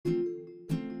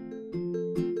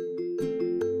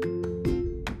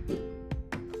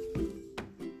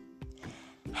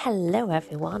Hello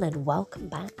everyone and welcome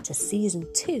back to Season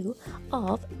 2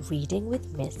 of Reading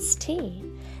with Miss T.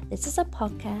 This is a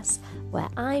podcast where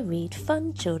I read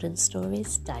fun children's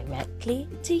stories directly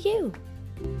to you.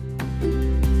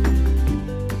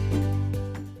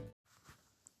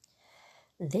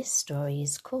 This story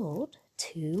is called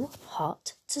Too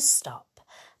Hot to Stop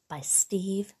by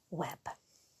Steve Webb.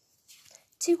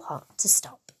 Too hot to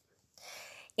stop.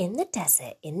 In the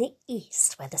desert in the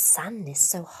east where the sand is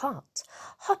so hot,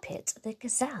 Hoppit the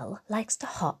Gazelle likes to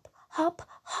hop, hop,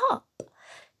 hop.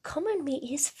 Come and meet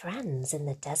his friends in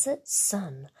the desert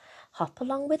sun. Hop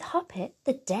along with Hoppit,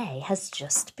 the day has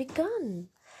just begun.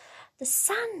 The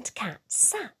sand cat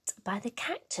sat by the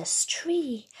cactus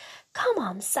tree. Come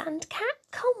on, sand cat,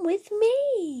 come with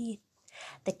me.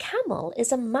 The camel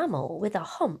is a mammal with a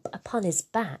hump upon his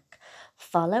back.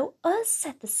 Follow us,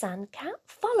 said the sand cat,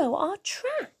 follow our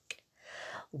track.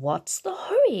 What's the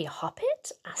hurry,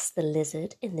 Hoppit? Asked the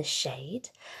lizard in the shade.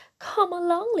 Come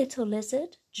along, little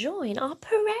lizard, join our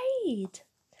parade.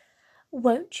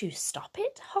 Won't you stop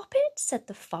it, Hoppit? Said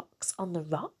the fox on the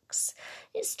rocks.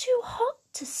 It's too hot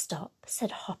to stop,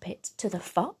 said Hoppit to the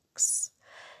fox.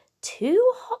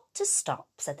 Too hot to stop,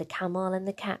 said the camel and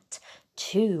the cat.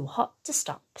 Too hot to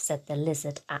stop, said the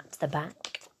lizard at the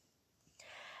back.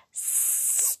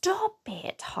 Stop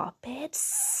it, Hoppit,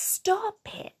 stop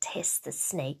it, hissed the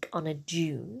snake on a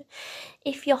dune.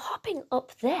 If you're hopping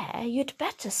up there, you'd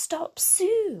better stop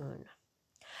soon.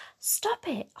 Stop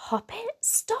it, Hoppit,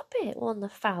 stop it, warned the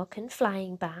falcon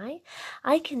flying by.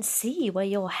 I can see where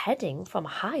you're heading from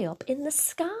high up in the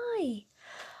sky.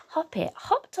 Hoppit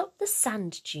hopped up the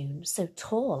sand dune, so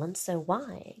tall and so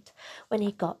wide. When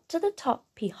he got to the top,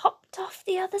 he hopped off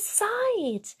the other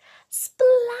side.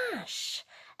 Splash!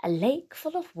 A lake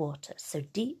full of water, so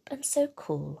deep and so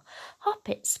cool.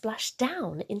 Hoppit splashed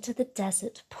down into the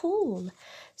desert pool.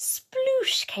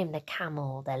 Sploosh came the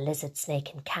camel, the lizard,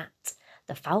 snake and cat,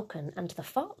 the falcon and the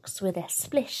fox with their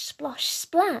splish, splosh,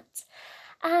 splat.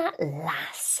 At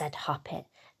last, said Hoppit,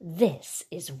 this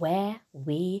is where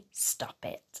we stop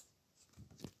it.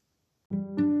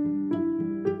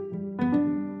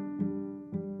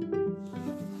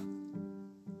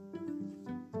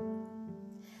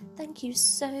 Thank you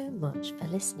so much for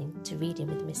listening to Reading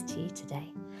with Miss T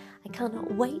today. I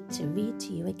cannot wait to read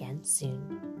to you again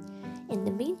soon. In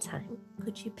the meantime,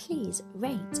 could you please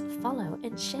rate, follow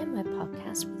and share my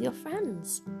podcast with your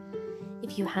friends?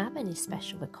 If you have any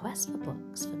special requests for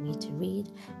books for me to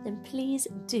read, then please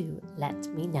do let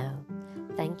me know.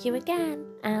 Thank you again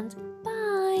and